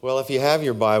Well, if you have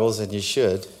your Bibles, and you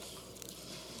should,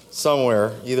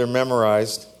 somewhere, either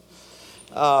memorized,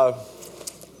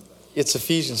 it's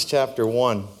Ephesians chapter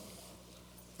 1.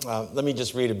 Let me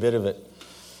just read a bit of it,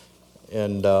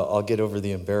 and I'll get over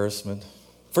the embarrassment.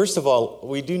 First of all,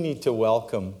 we do need to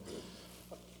welcome.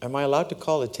 Am I allowed to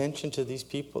call attention to these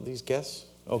people, these guests?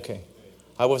 Okay.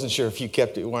 I wasn't sure if you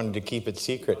wanted to keep it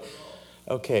secret.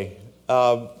 Okay.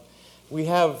 We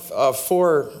have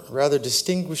four rather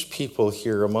distinguished people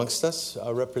here amongst us,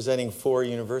 representing four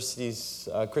universities,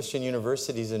 Christian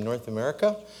universities in North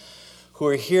America, who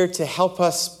are here to help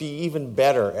us be even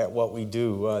better at what we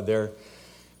do. They're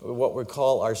what we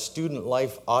call our student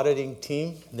life auditing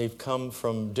team. They've come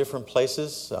from different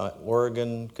places,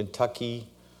 Oregon, Kentucky,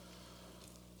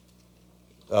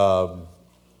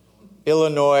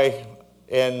 Illinois,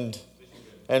 and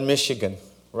Michigan.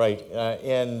 Right,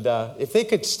 and if they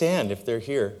could stand, if they're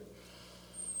here.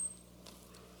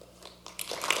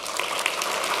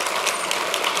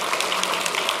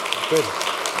 Good.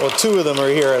 Well, two of them are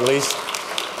here at least.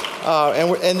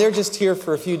 And they're just here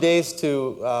for a few days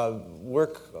to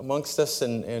work amongst us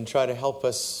and try to help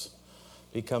us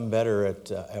become better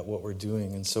at what we're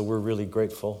doing. And so we're really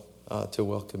grateful to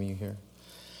welcome you here.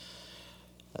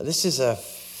 This is a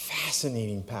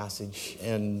fascinating passage,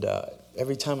 and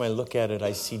every time I look at it,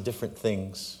 I see different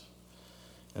things.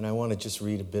 And I want to just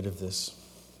read a bit of this.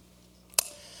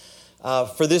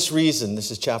 For this reason, this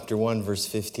is chapter 1, verse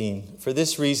 15. For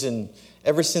this reason,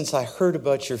 ever since I heard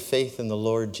about your faith in the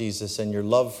Lord Jesus and your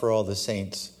love for all the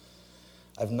saints,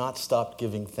 I've not stopped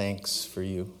giving thanks for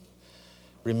you,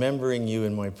 remembering you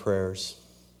in my prayers.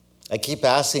 I keep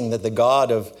asking that the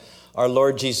God of our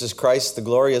Lord Jesus Christ, the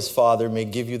glorious Father, may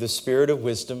give you the spirit of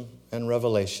wisdom and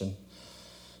revelation,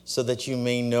 so that you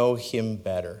may know him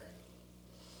better.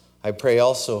 I pray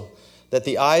also that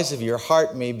the eyes of your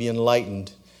heart may be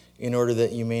enlightened, in order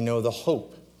that you may know the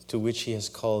hope to which he has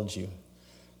called you,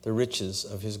 the riches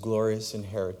of his glorious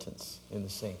inheritance in the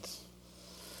saints.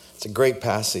 It's a great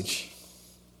passage.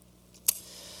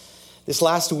 This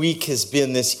last week has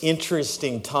been this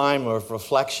interesting time of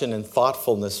reflection and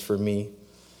thoughtfulness for me.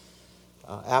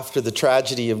 After the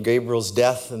tragedy of Gabriel's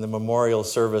death and the memorial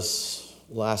service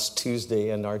last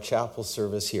Tuesday and our chapel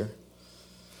service here,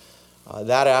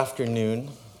 that afternoon,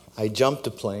 I jumped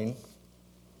a plane.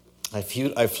 I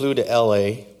flew to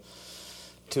LA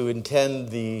to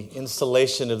attend the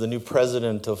installation of the new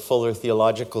president of Fuller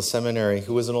Theological Seminary,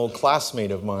 who was an old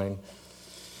classmate of mine.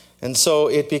 And so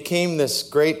it became this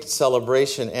great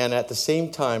celebration, and at the same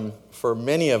time, for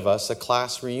many of us, a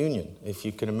class reunion, if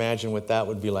you can imagine what that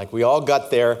would be like. We all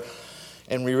got there,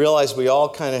 and we realized we all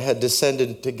kind of had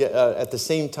descended at the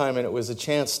same time, and it was a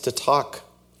chance to talk.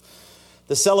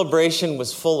 The celebration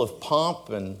was full of pomp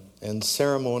and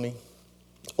ceremony.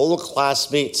 Old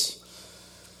classmates,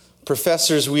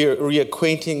 professors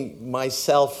reacquainting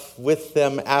myself with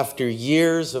them after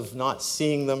years of not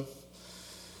seeing them.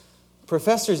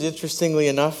 Professors, interestingly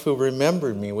enough, who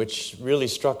remembered me, which really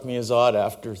struck me as odd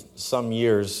after some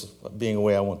years of being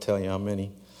away. I won't tell you how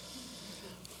many.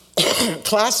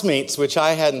 Classmates, which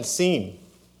I hadn't seen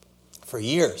for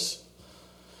years.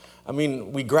 I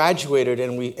mean, we graduated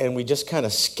and we just kind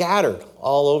of scattered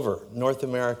all over North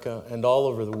America and all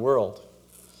over the world.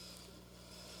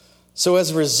 So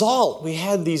as a result, we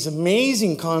had these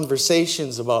amazing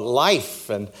conversations about life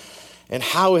and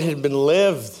how it had been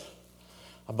lived,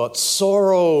 about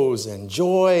sorrows and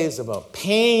joys, about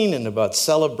pain and about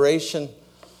celebration,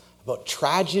 about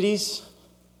tragedies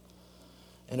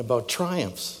and about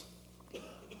triumphs.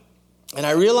 And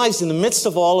I realized in the midst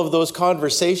of all of those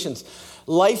conversations,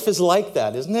 life is like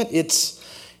that, isn't it?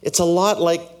 It's a lot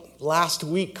like last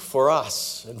week for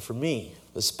us and for me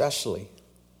especially.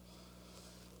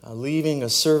 Leaving a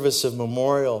service of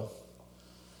memorial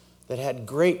that had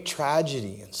great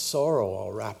tragedy and sorrow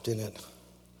all wrapped in it,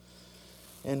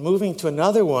 and moving to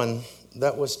another one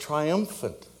that was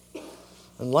triumphant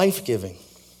and life-giving.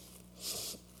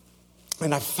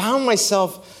 And I found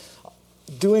myself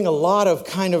doing a lot of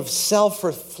kind of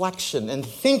self-reflection and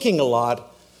thinking a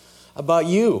lot about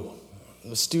you,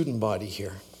 the student body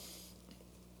here.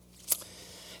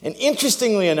 And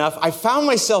interestingly enough, I found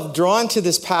myself drawn to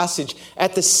this passage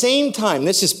at the same time.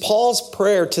 This is Paul's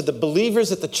prayer to the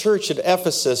believers at the church at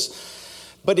Ephesus,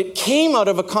 but it came out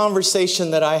of a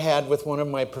conversation that I had with one of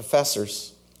my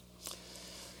professors.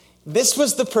 This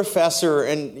was the professor,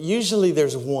 and usually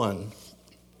there's one.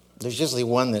 There's usually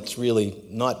one that's really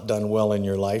not done well in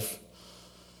your life.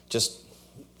 Just,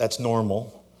 that's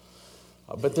normal.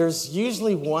 But there's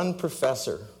usually one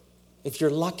professor. If you're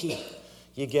lucky,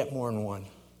 you get more than one.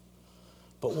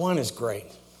 But one is great.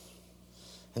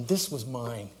 And this was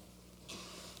mine.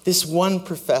 This one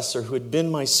professor who had been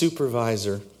my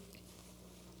supervisor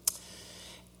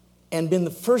and been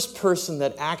the first person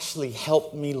that actually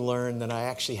helped me learn that I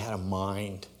actually had a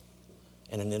mind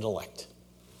and an intellect.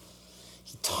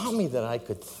 He taught me that I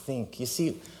could think. You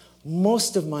see,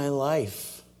 most of my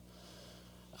life,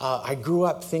 I grew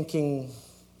up thinking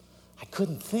I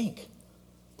couldn't think.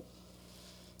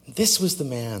 This was the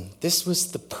man, this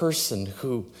was the person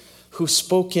who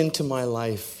spoke into my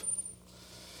life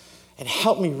and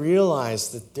helped me realize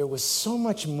that there was so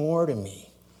much more to me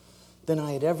than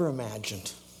I had ever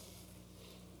imagined.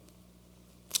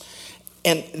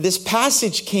 And this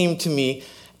passage came to me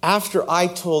after I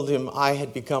told him I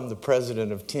had become the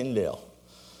president of Tyndale,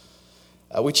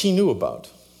 which he knew about.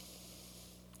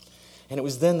 And it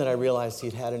was then that I realized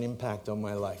he'd had an impact on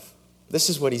my life. This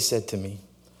is what he said to me.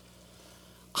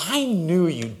 I knew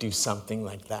you'd do something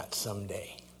like that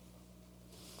someday.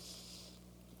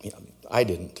 I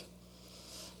didn't.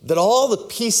 That all the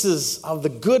pieces of the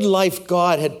good life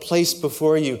God had placed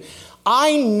before you,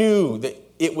 I knew that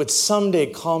it would someday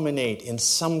culminate in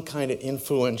some kind of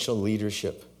influential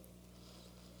leadership.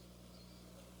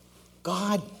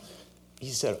 God, he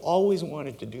said, always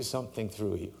wanted to do something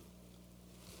through you.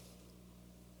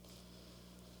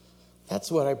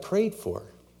 That's what I prayed for,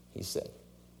 he said.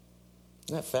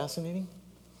 Isn't that fascinating?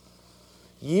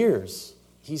 Years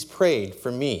he's prayed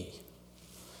for me.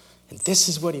 And this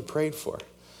is what he prayed for.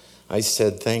 I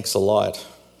said, thanks a lot.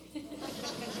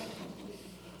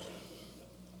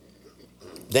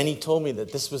 Then he told me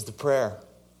that this was the prayer,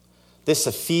 this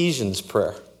Ephesians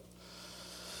prayer.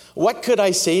 What could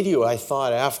I say to you, I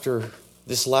thought, after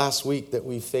this last week that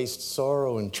we faced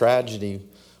sorrow and tragedy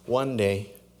one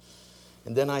day,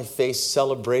 and then I faced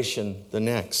celebration the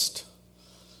next.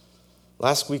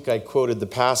 Last week I quoted the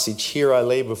passage, here I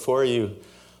lay before you,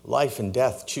 life and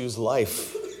death, choose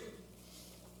life.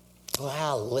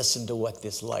 Well, listen to what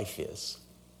this life is.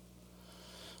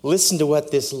 Listen to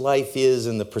what this life is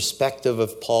in the perspective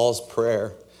of Paul's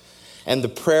prayer and the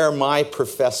prayer my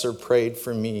professor prayed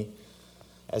for me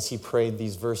as he prayed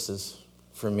these verses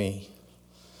for me.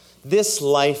 This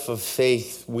life of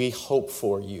faith we hope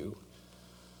for you,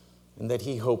 and that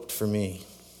he hoped for me.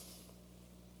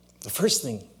 The first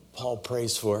thing Paul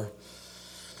prays for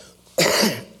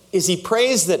is he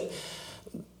prays that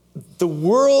the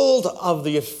world of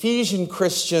the Ephesian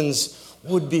Christians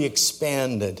would be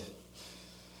expanded.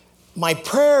 My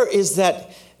prayer is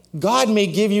that God may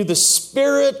give you the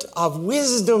spirit of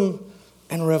wisdom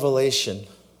and revelation.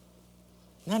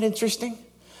 Isn't that interesting?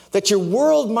 That your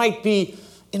world might be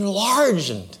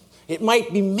enlarged. It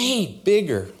might be made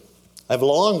bigger. I've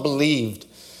long believed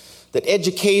that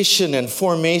education and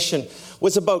formation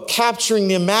was about capturing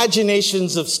the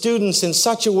imaginations of students in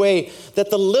such a way that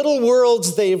the little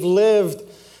worlds they've lived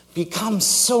become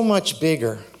so much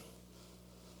bigger.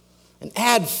 And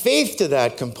add faith to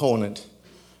that component,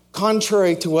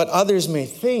 contrary to what others may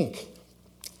think.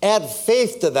 Add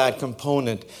faith to that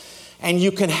component, and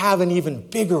you can have an even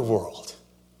bigger world.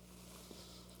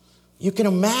 You can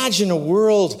imagine a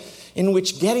world in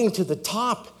which getting to the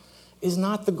top is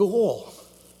not the goal.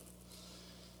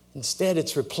 Instead,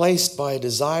 it's replaced by a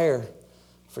desire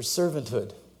for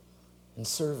servanthood and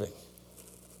serving.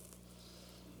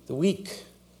 The weak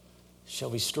shall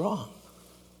be strong.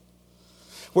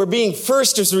 Where being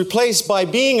first is replaced by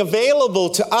being available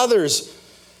to others,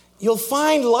 you'll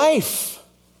find life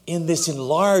in this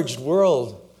enlarged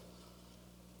world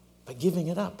by giving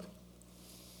it up.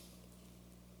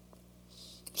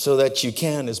 So that you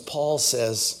can, as Paul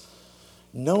says,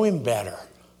 know him better.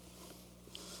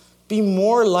 Be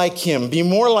more like him. Be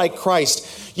more like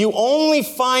Christ. You only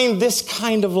find this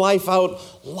kind of life out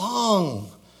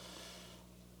long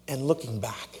and looking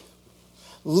back.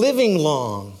 Living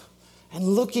long and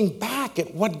looking back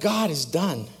at what God has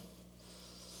done.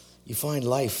 You find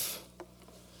life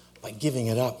by giving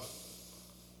it up.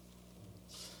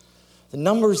 The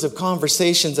numbers of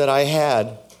conversations that I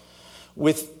had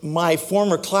with my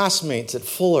former classmates at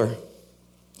Fuller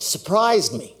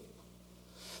surprised me.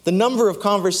 The number of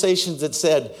conversations that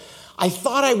said, I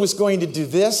thought I was going to do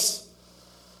this,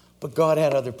 but God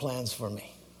had other plans for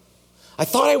me. I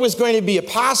thought I was going to be a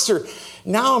pastor.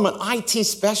 Now I'm an IT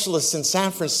specialist in San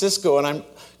Francisco, and I'm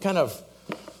kind of,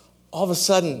 all of a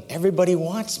sudden, everybody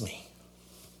wants me.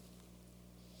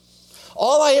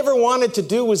 All I ever wanted to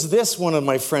do was this, one of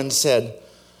my friends said.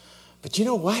 But you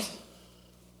know what?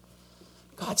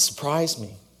 God surprised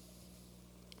me.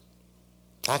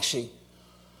 Actually,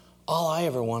 all I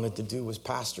ever wanted to do was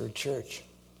pastor a church.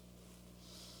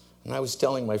 And I was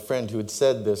telling my friend who had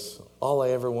said this, all I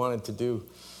ever wanted to do.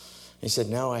 He said,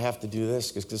 now I have to do this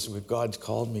because this is what God's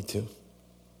called me to.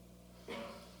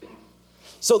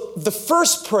 So the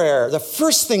first prayer, the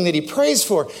first thing that he prays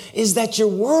for is that your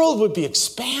world would be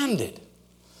expanded.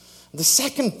 The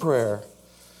second prayer,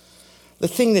 the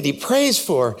thing that he prays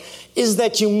for, is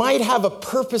that you might have a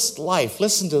purposed life.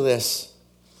 Listen to this.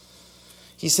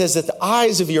 He says that the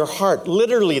eyes of your heart,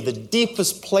 literally the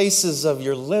deepest places of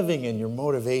your living and your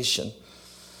motivation,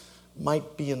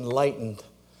 might be enlightened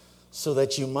so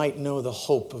that you might know the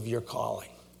hope of your calling.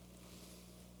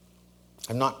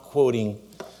 I'm not quoting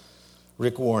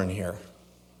Rick Warren here.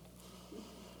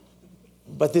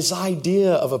 But this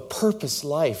idea of a purpose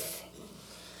life,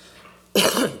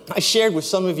 I shared with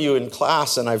some of you in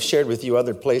class, and I've shared with you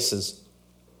other places,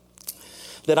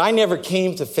 that I never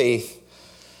came to faith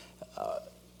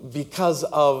because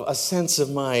of a sense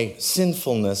of my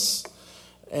sinfulness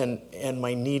and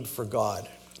my need for God.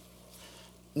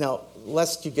 Now,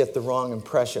 lest you get the wrong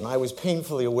impression, I was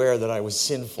painfully aware that I was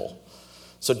sinful.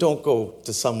 So don't go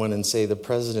to someone and say, the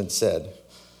president said.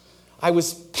 I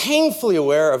was painfully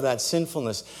aware of that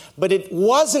sinfulness, but it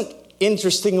wasn't,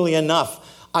 interestingly enough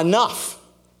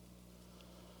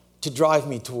to drive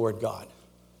me toward God.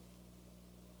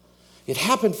 It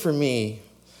happened for me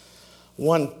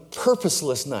one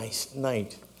purposeless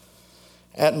night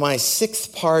at my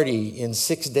 6th party in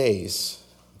 6 days,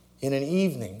 in an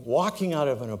evening, walking out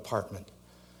of an apartment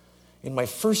in my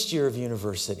first year of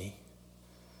university,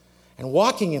 and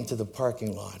walking into the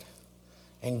parking lot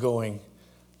and going,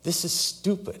 this is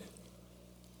stupid.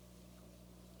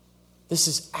 This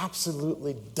is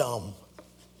absolutely dumb.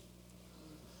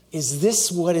 Is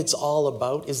this what it's all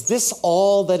about? Is this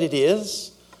all that it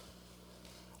is?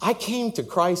 I came to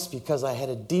Christ because I had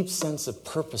a deep sense of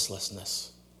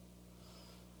purposelessness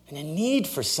and a need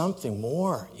for something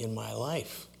more in my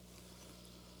life.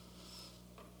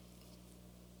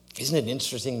 Isn't it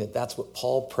interesting that that's what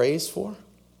Paul prays for?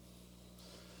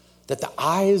 That the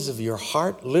eyes of your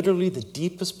heart, literally the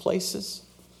deepest places,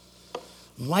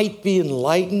 might be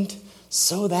enlightened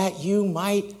so that you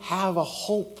might have a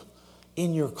hope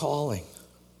in your calling.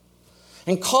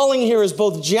 And calling here is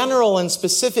both general and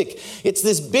specific. It's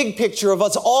this big picture of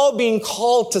us all being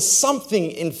called to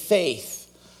something in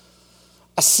faith.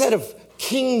 A set of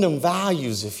kingdom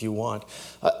values, if you want.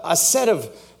 A set of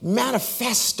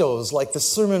manifestos like the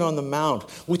Sermon on the Mount,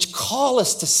 which call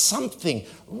us to something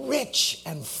rich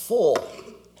and full.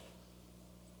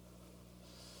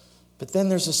 But then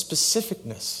there's a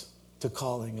specificness to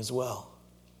calling as well.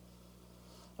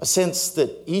 A sense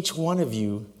that each one of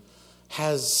you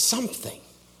has something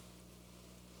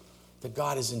that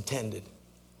God has intended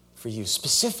for you,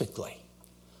 specifically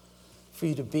for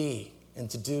you to be and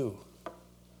to do.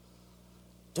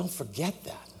 Don't forget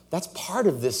that. That's part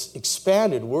of this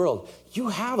expanded world. You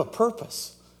have a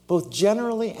purpose, both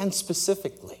generally and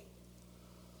specifically.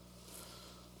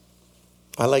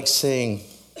 I like saying,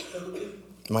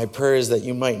 my prayer is that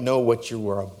you might know what you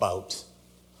were about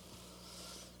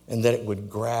and that it would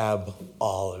grab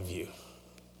all of you.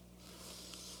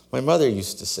 My mother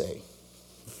used to say,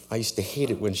 I used to hate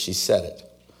it when she said it.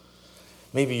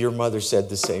 Maybe your mother said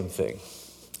the same thing.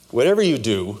 Whatever you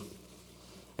do,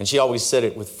 and she always said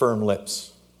it with firm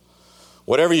lips,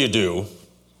 whatever you do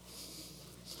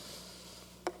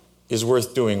is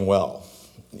worth doing well,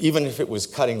 even if it was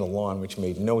cutting the lawn, which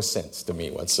made no sense to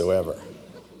me whatsoever.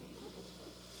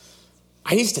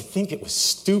 I used to think it was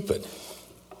stupid.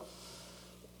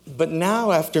 But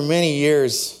now, after many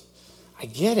years, I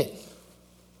get it.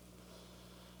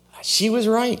 She was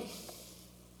right.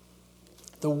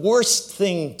 The worst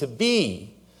thing to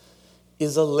be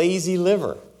is a lazy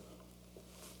liver.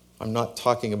 I'm not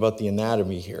talking about the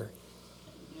anatomy here.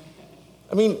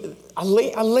 I mean, a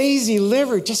lazy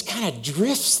liver just kind of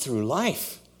drifts through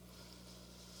life.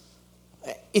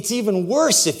 It's even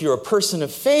worse if you're a person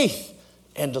of faith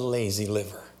and a lazy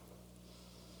liver.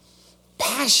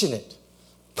 Passionate,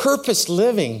 purpose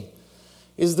living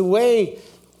is the way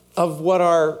of what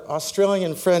our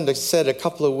Australian friend said a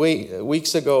couple of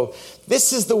weeks ago.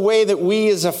 This is the way that we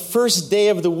as a first day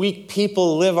of the week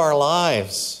people live our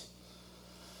lives.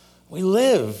 We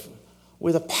live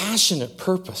with a passionate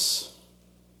purpose.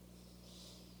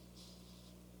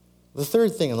 The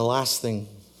third thing and the last thing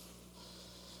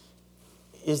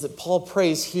is that Paul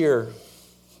prays here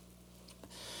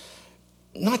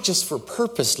not just for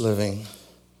purpose living,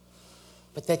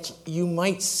 but that you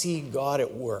might see God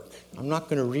at work. I'm not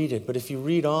going to read it, but if you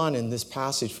read on in this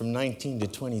passage from 19 to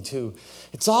 22,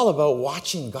 it's all about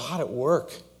watching God at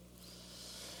work.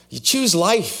 You choose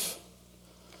life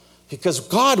because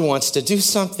God wants to do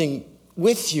something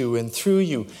with you and through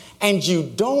you, and you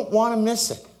don't want to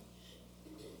miss it.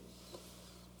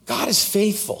 God is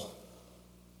faithful,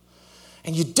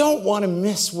 and you don't want to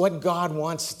miss what God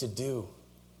wants to do.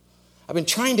 I've been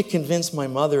trying to convince my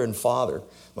mother and father.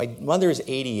 My mother is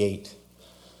 88.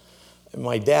 And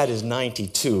my dad is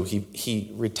 92.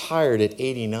 He retired at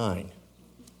 89.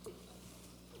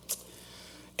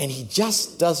 And he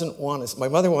just doesn't want us. My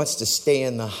mother wants to stay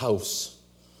in the house.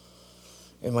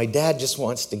 And my dad just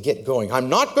wants to get going. I'm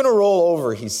not going to roll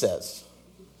over, he says.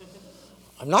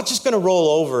 I'm not just going to roll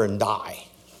over and die.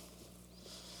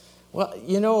 Well,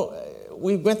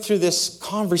 we went through this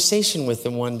conversation with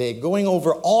them one day, going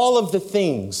over all of the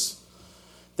things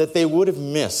that they would have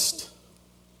missed,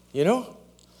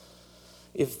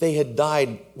 if they had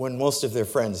died when most of their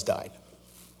friends died.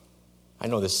 I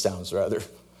know this sounds rather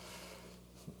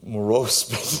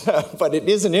morose, but it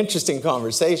is an interesting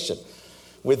conversation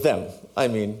with them. I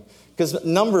mean, because a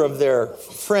number of their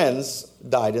friends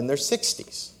died in their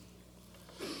 60s.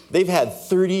 They've had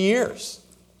 30 years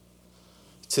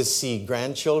to see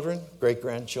grandchildren,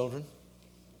 great-grandchildren,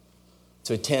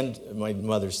 to attend, my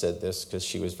mother said this because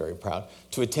she was very proud,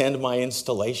 to attend my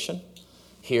installation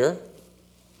here.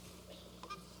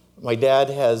 My dad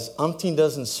has umpteen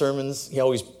dozen sermons. He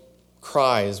always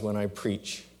cries when I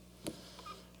preach.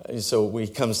 So he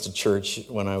comes to church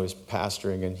when I was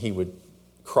pastoring, and he would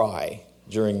cry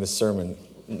during the sermon,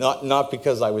 not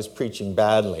because I was preaching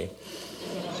badly,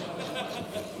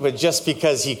 but just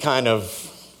because he kind of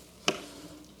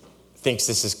thinks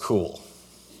this is cool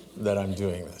that I'm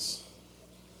doing this.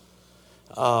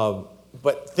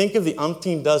 But think of the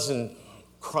umpteen dozen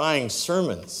crying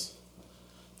sermons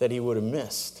that he would have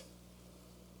missed.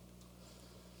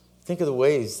 Think of the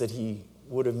ways that he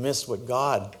would have missed what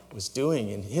God was doing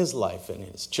in his life and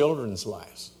his children's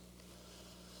lives.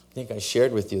 I think I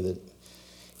shared with you that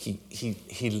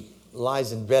he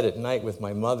lies in bed at night with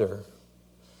my mother,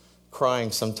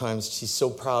 crying sometimes. She's so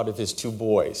proud of his 2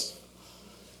 boys.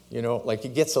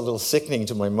 It gets a little sickening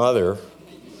to my mother.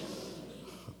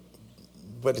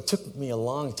 But it took me a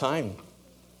long time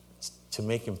to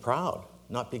make him proud.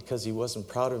 Not because he wasn't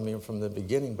proud of me from the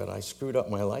beginning, but I screwed up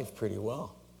my life pretty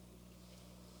well.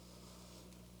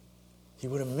 He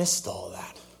would have missed all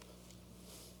that.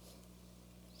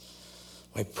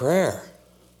 My prayer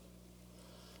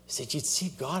is that you'd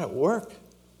see God at work.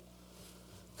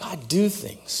 God do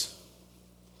things.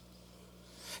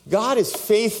 God is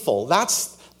faithful.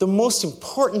 That's the most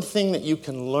important thing that you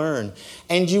can learn.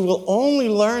 And you will only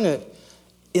learn it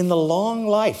in the long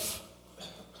life.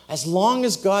 As long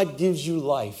as God gives you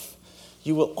life,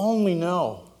 you will only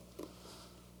know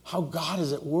how God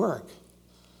is at work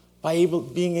by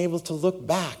being able to look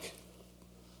back.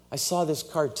 I saw this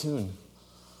cartoon.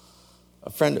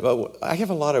 I have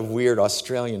a lot of weird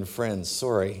Australian friends,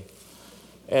 sorry.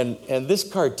 And this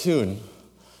cartoon,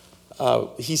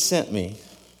 he sent me.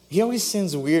 He always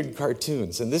sends weird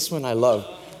cartoons, and this one I love.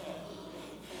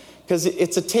 Because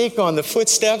it's a take on the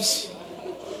footsteps.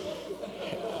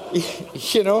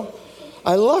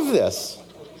 I love this.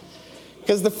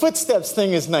 Because the footsteps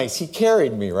thing is nice. He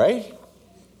carried me, right?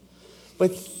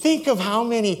 But think of how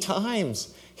many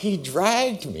times he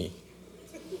dragged me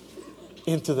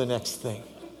into the next thing.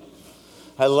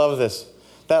 I love this.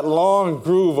 That long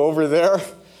groove over there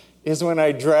is when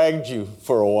I dragged you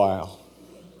for a while.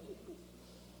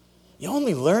 You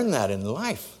only learn that in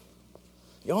life.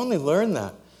 You only learn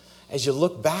that as you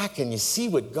look back and you see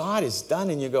what God has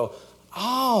done and you go,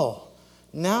 oh,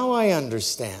 now I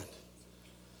understand.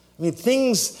 I mean,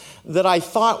 things that I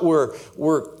thought were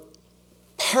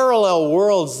parallel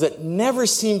worlds that never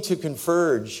seemed to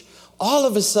converge, all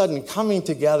of a sudden coming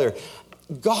together.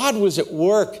 God was at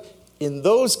work in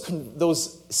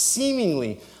those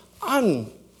seemingly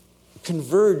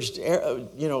unconverged,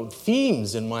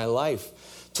 themes in my life,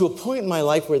 to a point in my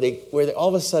life where they all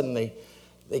of a sudden they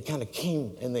kind of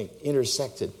came and they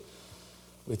intersected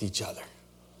with each other.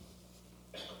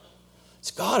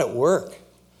 It's God at work.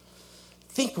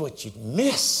 Think what you'd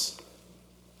miss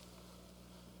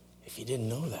if you didn't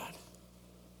know that.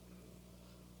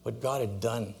 What God had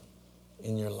done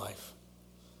in your life.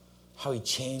 How he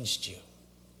changed you.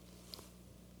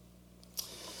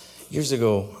 Years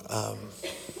ago,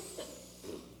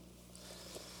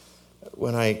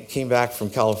 when I came back from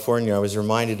California, I was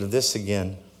reminded of this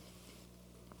again.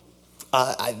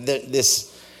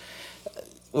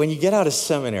 When you get out of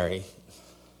seminary,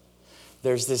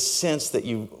 there's this sense that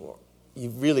you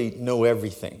really know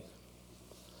everything.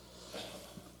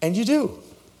 And you do.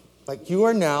 Like you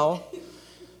are now,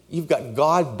 you've got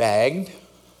God bagged,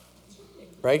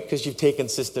 right? Because you've taken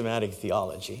systematic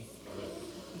theology.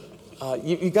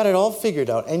 You got it all figured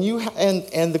out. And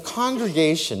and the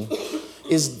congregation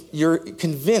you're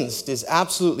convinced is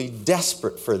absolutely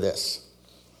desperate for this.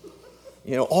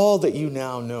 All that you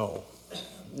now know.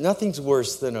 Nothing's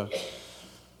worse than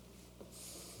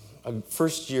a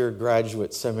first-year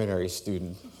graduate seminary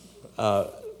student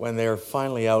when they're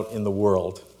finally out in the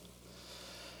world.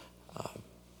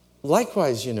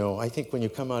 Likewise, I think when you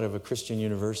come out of a Christian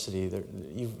university,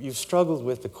 you've struggled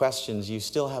with the questions. You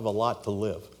still have a lot to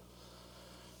live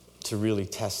to really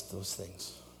test those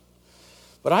things.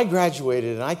 But I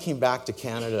graduated and I came back to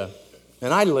Canada,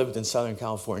 and I lived in Southern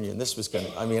California, and this was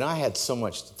I had so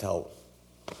much to tell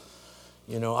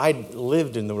them. I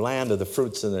lived in the land of the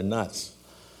fruits and the nuts.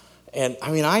 And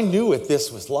I knew what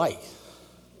this was like.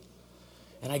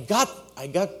 And I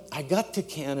got to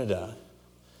Canada,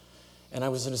 and I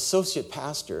was an associate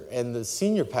pastor, and the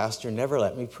senior pastor never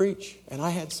let me preach. And I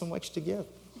had so much to give.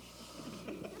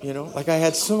 I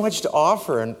had so much to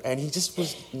offer, and he just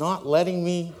was not letting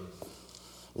me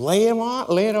lay it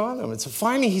on them. And so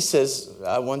finally he says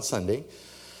one Sunday,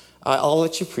 I'll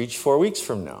let you preach 4 weeks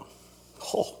from now.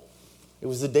 Oh, it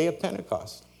was the day of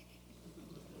Pentecost.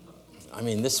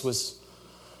 This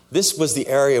was the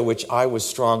area which I was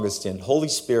strongest in, Holy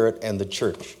Spirit and the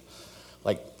church.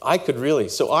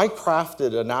 So I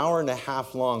crafted an hour and a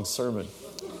half long sermon.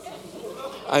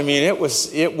 It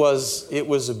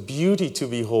was a beauty to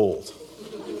behold.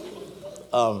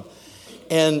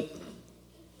 And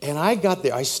I got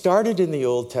there. I started in the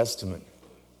Old Testament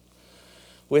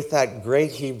with that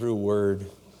great Hebrew word,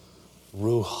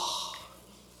 ruach,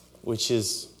 which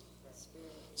is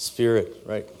spirit,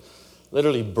 right?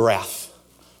 Literally breath,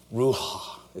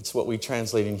 ruach. It's what we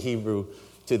translate in Hebrew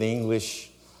to the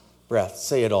English breath.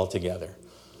 Say it all together,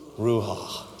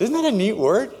 ruach. Isn't that a neat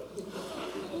word?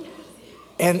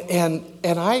 And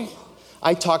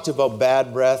I talked about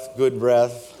bad breath, good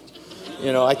breath.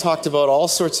 I talked about all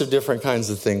sorts of different kinds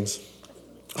of things.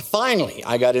 Finally,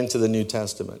 I got into the New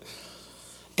Testament.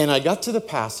 And I got to the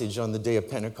passage on the day of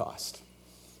Pentecost.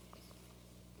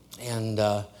 And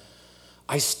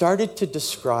I started to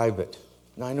describe it.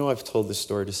 Now, I know I've told this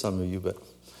story to some of you, but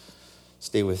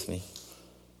stay with me.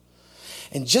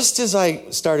 And just as I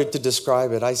started to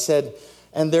describe it, I said,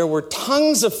 and there were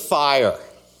tongues of fire.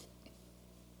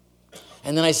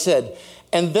 And then I said,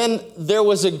 and then there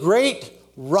was a great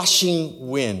rushing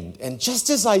wind. And just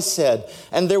as I said,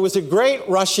 and there was a great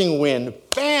rushing wind,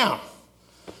 bam!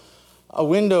 A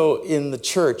window in the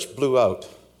church blew out.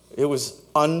 It was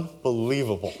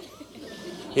unbelievable.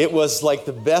 It was like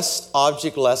the best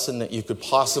object lesson that you could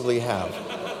possibly have.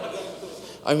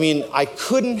 I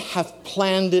couldn't have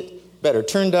planned it better.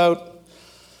 Turned out,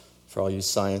 for all you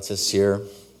scientists here,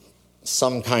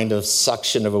 some kind of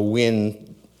suction of a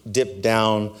wind dipped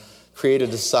down,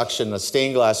 created a suction, a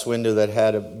stained glass window that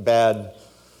had a bad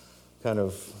kind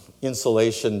of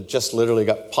insulation just literally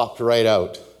got popped right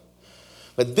out.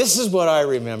 But this is what I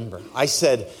remember. I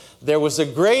said, there was a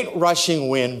great rushing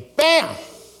wind, bam!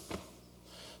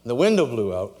 The window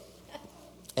blew out,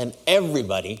 and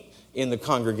everybody in the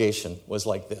congregation was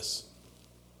like this.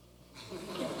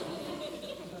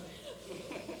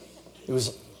 It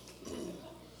was,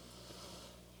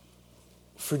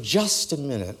 for just a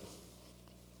minute,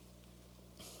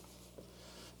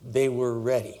 they were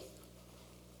ready,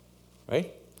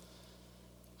 right?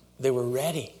 They were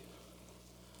ready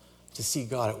to see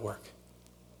God at work.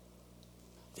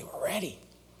 They were ready,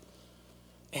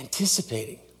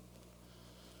 anticipating.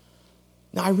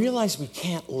 Now, I realize we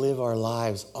can't live our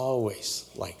lives always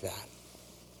like that.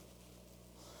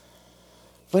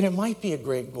 But it might be a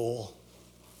great goal.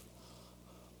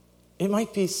 It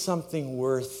might be something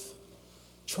worth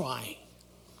trying.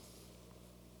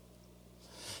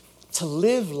 To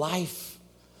live life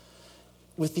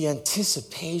with the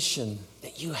anticipation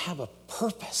that you have a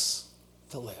purpose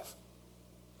to live.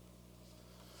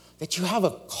 That you have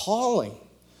a calling.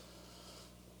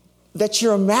 That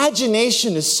your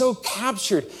imagination is so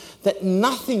captured that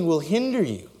nothing will hinder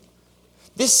you.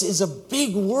 This is a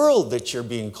big world that you're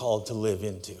being called to live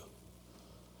into.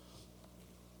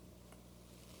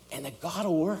 And that God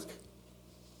will work.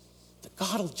 That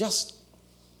God will just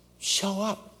show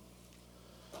up.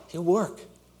 He'll work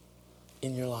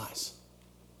in your lives.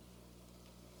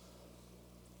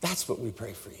 That's what we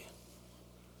pray for you.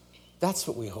 That's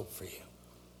what we hope for you.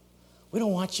 We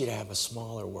don't want you to have a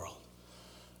smaller world.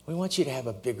 We want you to have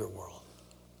a bigger world.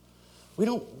 We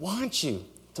don't want you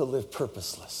to live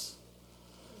purposeless.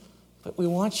 But we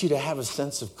want you to have a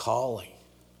sense of calling.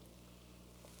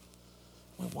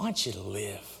 We want you to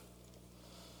live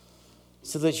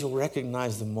so that you'll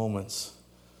recognize the moments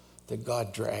that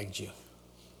God dragged you,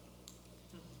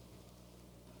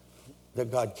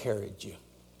 that God carried you,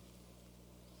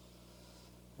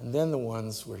 and then the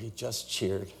ones where he just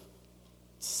cheered to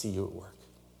see you at work.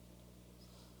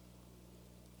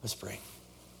 Let's pray.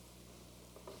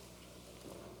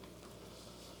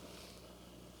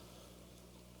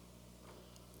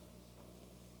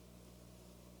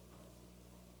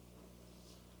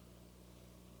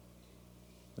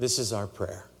 This is our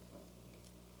prayer.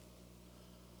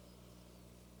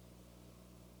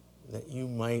 That you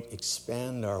might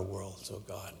expand our worlds, O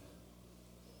God.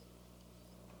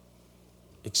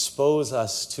 Expose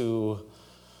us to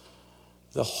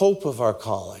the hope of our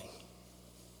calling.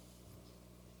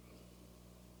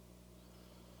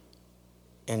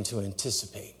 And to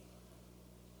anticipate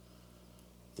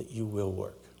that you will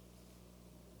work.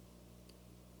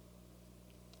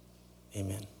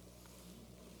 Amen.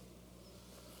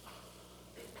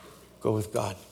 Go with God.